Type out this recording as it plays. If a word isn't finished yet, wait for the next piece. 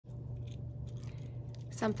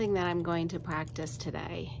Something that I'm going to practice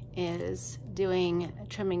today is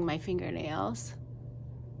trimming my fingernails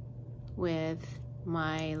with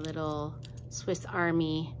my little Swiss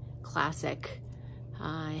Army classic.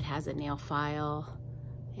 It has a nail file,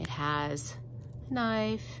 it has a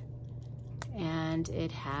knife, and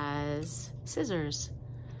it has scissors,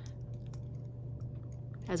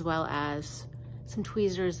 as well as some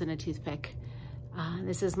tweezers and a toothpick.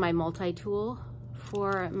 This is my multi-tool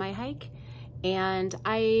for my hike, and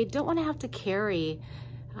I don't want to have to carry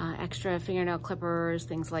extra fingernail clippers,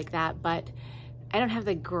 things like that, but I don't have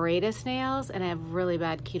the greatest nails and I have really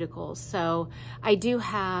bad cuticles. So I do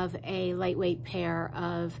have a lightweight pair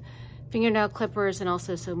of fingernail clippers and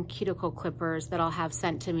also some cuticle clippers that I'll have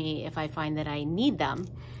sent to me if I find that I need them.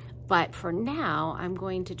 But for now, I'm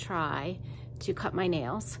going to try to cut my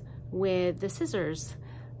nails with the scissors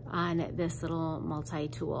on this little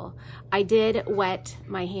multi-tool. I did wet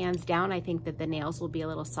my hands down. I think that the nails will be a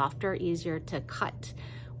little softer, easier to cut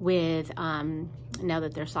with, now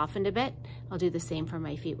that they're softened a bit. I'll do the same for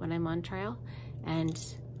my feet when I'm on trail, and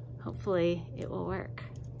hopefully it will work.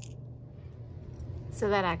 So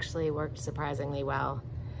that actually worked surprisingly well.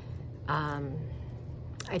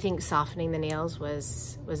 I think softening the nails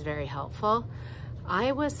was very helpful.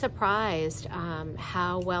 I was surprised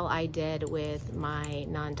how well I did with my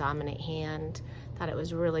non-dominant hand. Thought it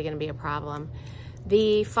was really going to be a problem.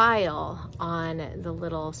 The file on the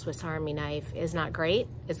little Swiss Army knife is not great.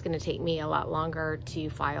 It's going to take me a lot longer to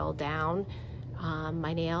file down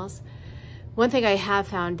my nails. One thing I have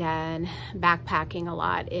found in backpacking a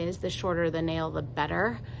lot is the shorter the nail, the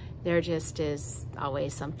better. There just is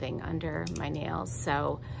always something under my nails,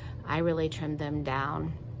 so I really trimmed them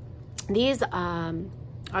down. These are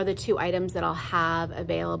the two items that I'll have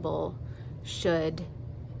available should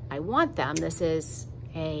I want them. This is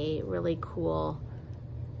a really cool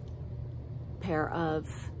pair of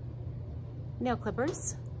nail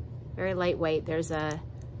clippers, very lightweight. There's a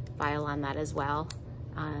file on that as well.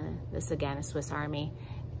 This again is Swiss Army,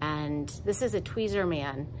 and this is a Tweezer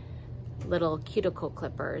Man little cuticle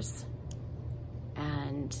clippers,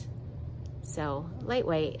 and so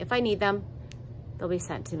lightweight. If I need them, they'll be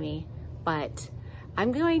sent to me. But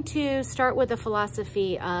I'm going to start with the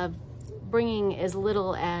philosophy of bringing as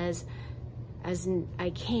little as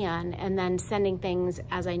I can, and then sending things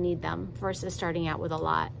as I need them versus starting out with a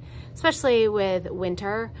lot, especially with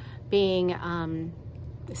winter being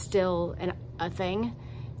still a thing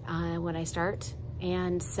when I start.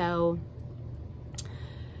 And so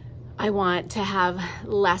I want to have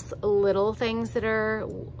less little things that are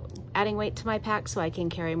adding weight to my pack so I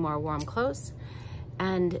can carry more warm clothes.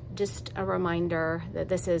 And just a reminder that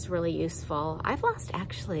this is really useful. I've lost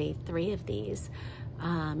actually 3 of these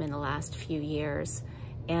in the last few years.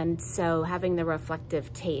 And so having the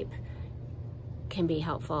reflective tape can be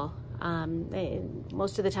helpful.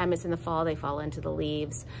 Most of the time it's in the fall, they fall into the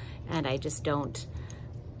leaves, and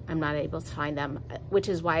I'm not able to find them, which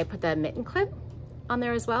is why I put the mitten clip on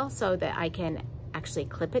there as well, so that I can actually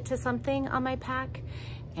clip it to something on my pack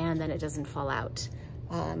and then it doesn't fall out.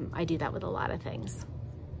 I do that with a lot of things.